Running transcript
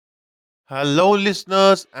Hello,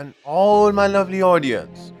 listeners, and all my lovely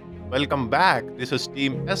audience. Welcome back. This is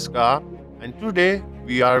Team Eska, and today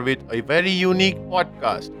we are with a very unique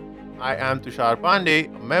podcast. I am Tushar Pandey,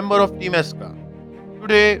 a member of Team Eska.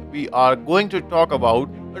 Today we are going to talk about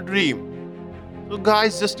a dream. So,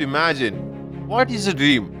 guys, just imagine, what is a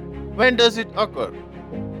dream? When does it occur?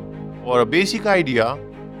 For a basic idea,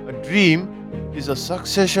 a dream is a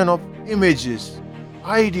succession of images,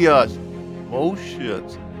 ideas,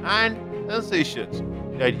 emotions, and sensations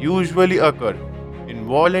that usually occur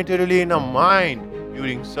involuntarily in our mind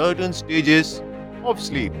during certain stages of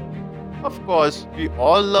sleep. Of course, we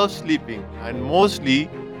all love sleeping, and mostly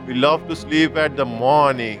we love to sleep at the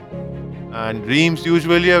morning, and dreams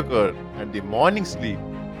usually occur at the morning sleep.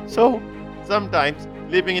 So, sometimes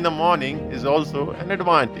sleeping in the morning is also an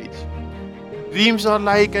advantage. Dreams are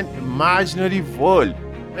like an imaginary world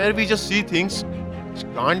where we just see things which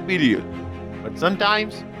can't be real. But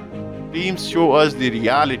sometimes dreams show us the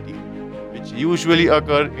reality which usually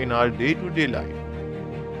occur in our day-to-day life.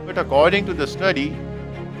 But according to the study,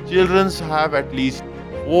 children have at least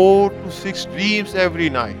 4 to 6 dreams every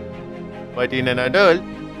night. But in an adult,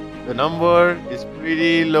 the number is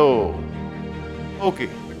pretty low. Okay,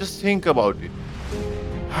 but just think about it.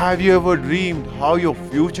 Have you ever dreamed how your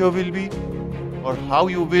future will be or how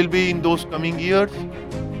you will be in those coming years?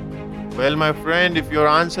 Well, my friend, if your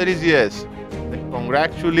answer is yes, then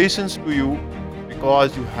congratulations to you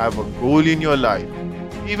because you have a goal in your life.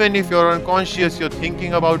 Even if you're unconscious, you're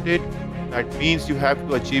thinking about it, that means you have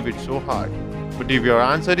to achieve it so hard. But if your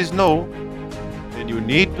answer is no, then you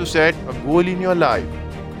need to set a goal in your life.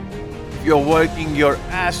 If you're working your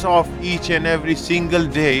ass off each and every single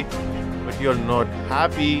day, but you're not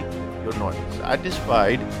happy, you're not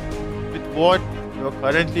satisfied with what you're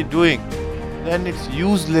currently doing, then it's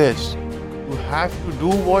useless. You have to do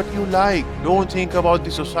what you like. Don't think about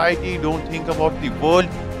the society, don't think about the world,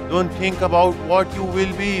 don't think about what you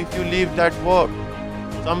will be if you leave that work.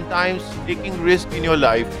 Sometimes taking risk in your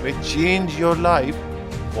life may change your life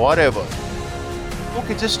forever.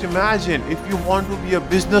 Okay, just imagine if you want to be a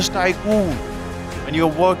business tycoon and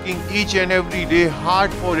you're working each and every day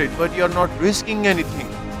hard for it, but you're not risking anything.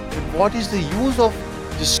 Then what is the use of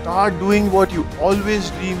just start doing what you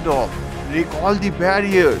always dreamed of? Break all the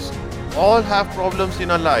barriers. All have problems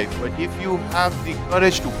in our life, but if you have the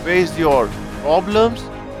courage to face your problems,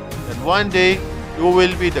 then one day you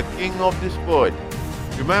will be the king of this world.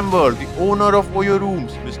 Remember, the owner of Oyo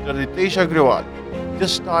Rooms, Mr. Ritesh Agrawal,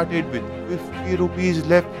 just started with 50 rupees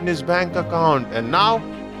left in his bank account, and now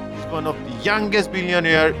he's one of the youngest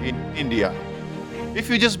billionaire in India. If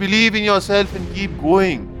you just believe in yourself and keep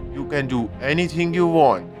going, you can do anything you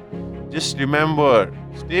want. Just remember,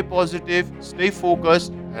 stay positive, stay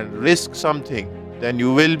focused, and risk something. Then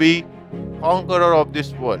you will be conqueror of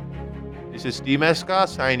this world. This is Team Eska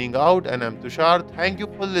signing out, and I'm Tushar. Thank you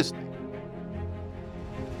for listening.